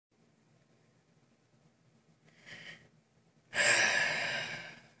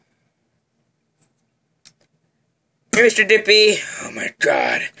Hey, Mr. Dippy. Oh my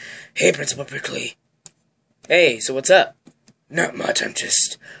god. Hey, Principal Prickly. Hey, so what's up? Not much, I'm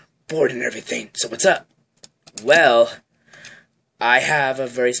just bored and everything. So what's up? Well, I have a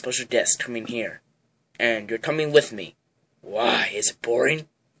very special guest coming here. And you're coming with me. Why? Is it boring?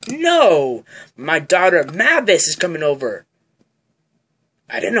 No! My daughter Mavis is coming over.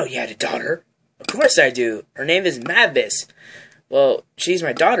 I didn't know you had a daughter. Of course I do. Her name is Mavis. Well, she's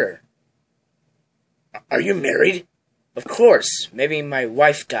my daughter. Are you married? Of course. Maybe my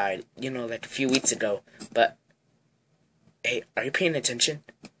wife died, like a few weeks ago. But, hey, are you paying attention?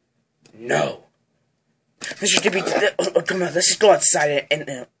 No. Mr. Dippy, come on, let's just go outside,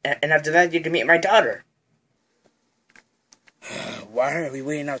 and after that, you can meet my daughter. Why are we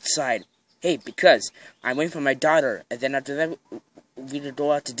waiting outside? Hey, because I'm waiting for my daughter, and then after that, we can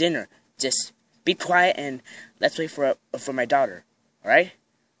go out to dinner. Just be quiet, and let's wait for my daughter. Alright?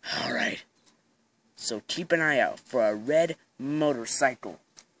 Alright. So keep an eye out for a red motorcycle.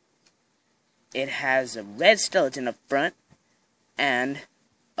 It has a red skeleton up front, and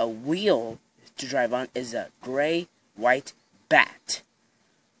a wheel to drive on is a gray-white bat.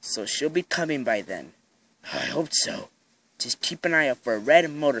 So she'll be coming by then. I hope so. Just keep an eye out for a red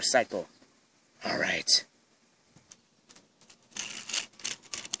motorcycle. Alright.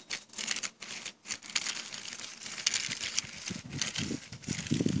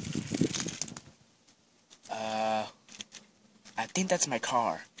 I think that's my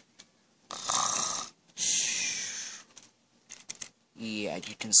car. Yeah,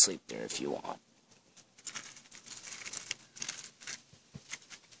 you can sleep there if you want.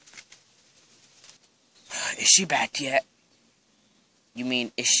 Is she back yet? You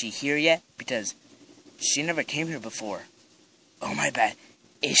mean, is she here yet? Because she never came here before. Oh, my bad.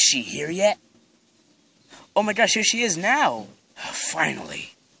 Is she here yet? Oh my gosh, here she is now.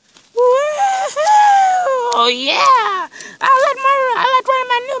 Finally. Woohoo! Oh yeah! I like riding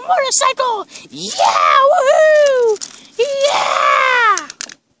my new motorcycle. Yeah! Woohoo! Yeah!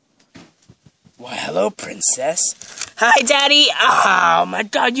 Why, hello, princess. Hi, Daddy. Oh my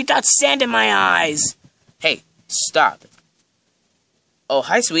God, you got sand in my eyes. Hey, stop. Oh,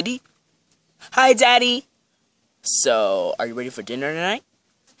 hi, sweetie. Hi, Daddy. So, are you ready for dinner tonight?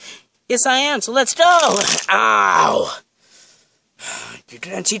 Yes, I am, so let's go! Ow! You're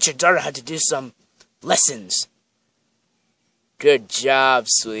gonna teach your daughter how to do some lessons. Good job,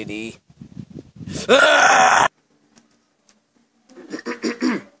 sweetie.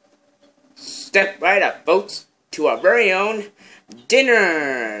 Step right up, folks, to our very own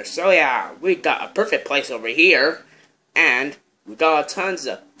dinner. So yeah, we got a perfect place over here, and we got tons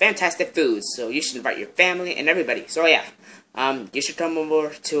of fantastic foods, so you should invite your family and everybody. So yeah, you should come over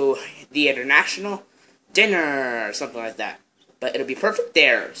to the international dinner or something like that. But it'll be perfect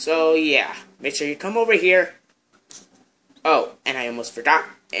there. So yeah, make sure you come over here. Oh, and I almost forgot.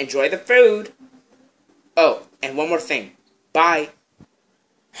 Enjoy the food. Oh, and one more thing. Bye.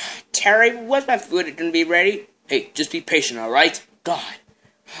 Terry, when's my food gonna be ready? Hey, just be patient, alright? God.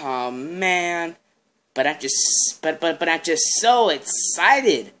 Oh man. But I'm just I'm just so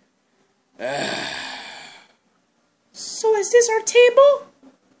excited. So is this our table?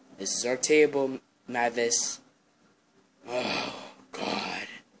 This is our table, Mavis. Oh, God.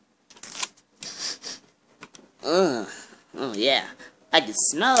 Oh yeah. I can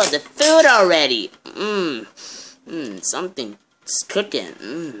smell the food already. Something's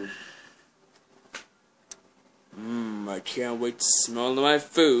cooking. I can't wait to smell my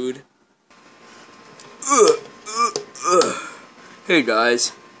food. Hey,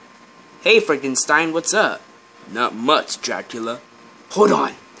 guys. Hey, Frankenstein, what's up? Not much, Dracula. Hold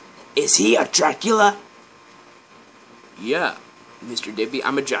on. Is he a Dracula? Yeah, Mr. Dippy,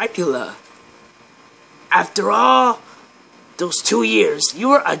 I'm a Dracula. After all those 2 years, you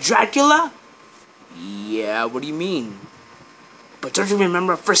were a Dracula? Yeah, what do you mean? But don't you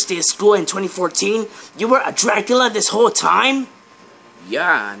remember first day of school in 2014? You were a Dracula this whole time? Yeah,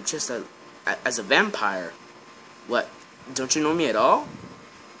 I'm just as a vampire. What, don't you know me at all?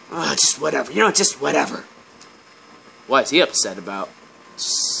 Oh, just whatever, just whatever. What is he upset about?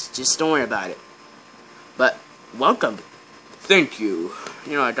 Just don't worry about it. But, welcome. Thank you.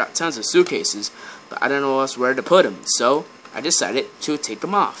 I got tons of suitcases, but I don't know else where to put them, so I decided to take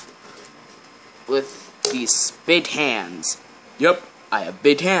them off. With these big hands. Yep, I have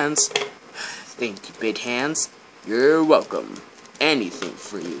big hands. Thank you, big hands. You're welcome. Anything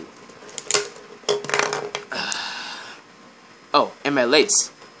for you. Oh, and my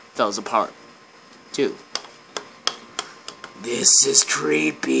lace falls apart, too. This is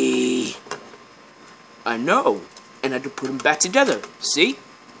creepy. I know. And I had to put them back together. See?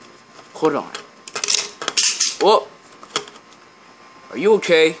 Hold on. Oh, Are you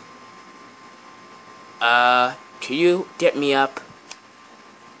okay? Can you get me up?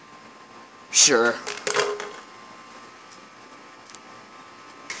 Sure.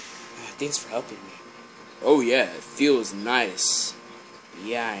 Thanks for helping me. Oh yeah, it feels nice.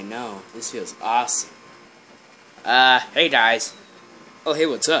 Yeah, I know. This feels awesome. Hey guys. Oh, hey,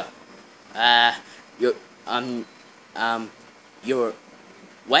 what's up?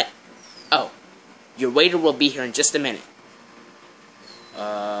 What? Oh, your waiter will be here in just a minute.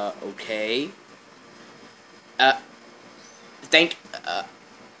 Okay. Oh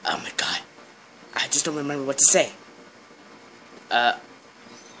my god. I just don't remember what to say.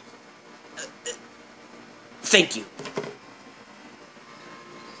 Thank you.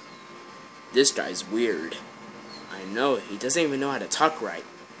 This guy's weird. I know, he doesn't even know how to talk right.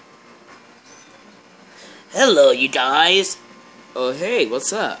 Hello, you guys. Oh, hey,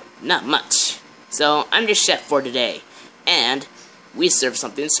 what's up? Not much. So, I'm your chef for today. And we serve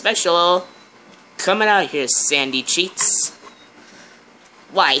something special. Coming out here, Sandy Cheeks.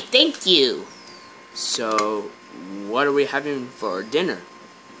 Why, thank you. So, what are we having for dinner?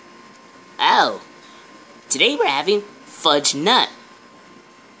 Oh, today we're having fudge nut.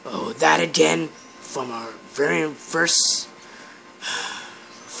 Oh, that again? From our very own first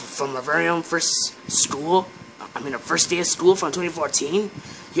school? I mean, our first day of school from 2014?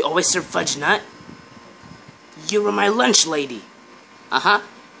 You always serve fudge nut? You were my lunch lady. Uh-huh.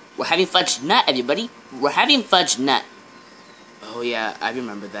 We're having fudge nut, everybody. We're having fudge nut. Oh, yeah, I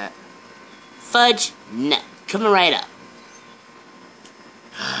remember that. Fudge nut. Coming right up.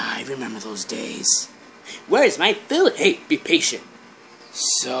 I remember those days. Where's my food? Hey, be patient.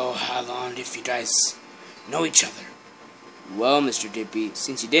 So, how long have you guys know each other? Well, Mr. Dippy,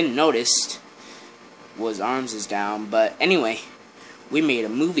 since you didn't notice, well, his arms is down, but anyway, we made a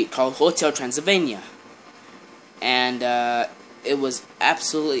movie called Hotel Transylvania. And, it was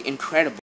absolutely incredible.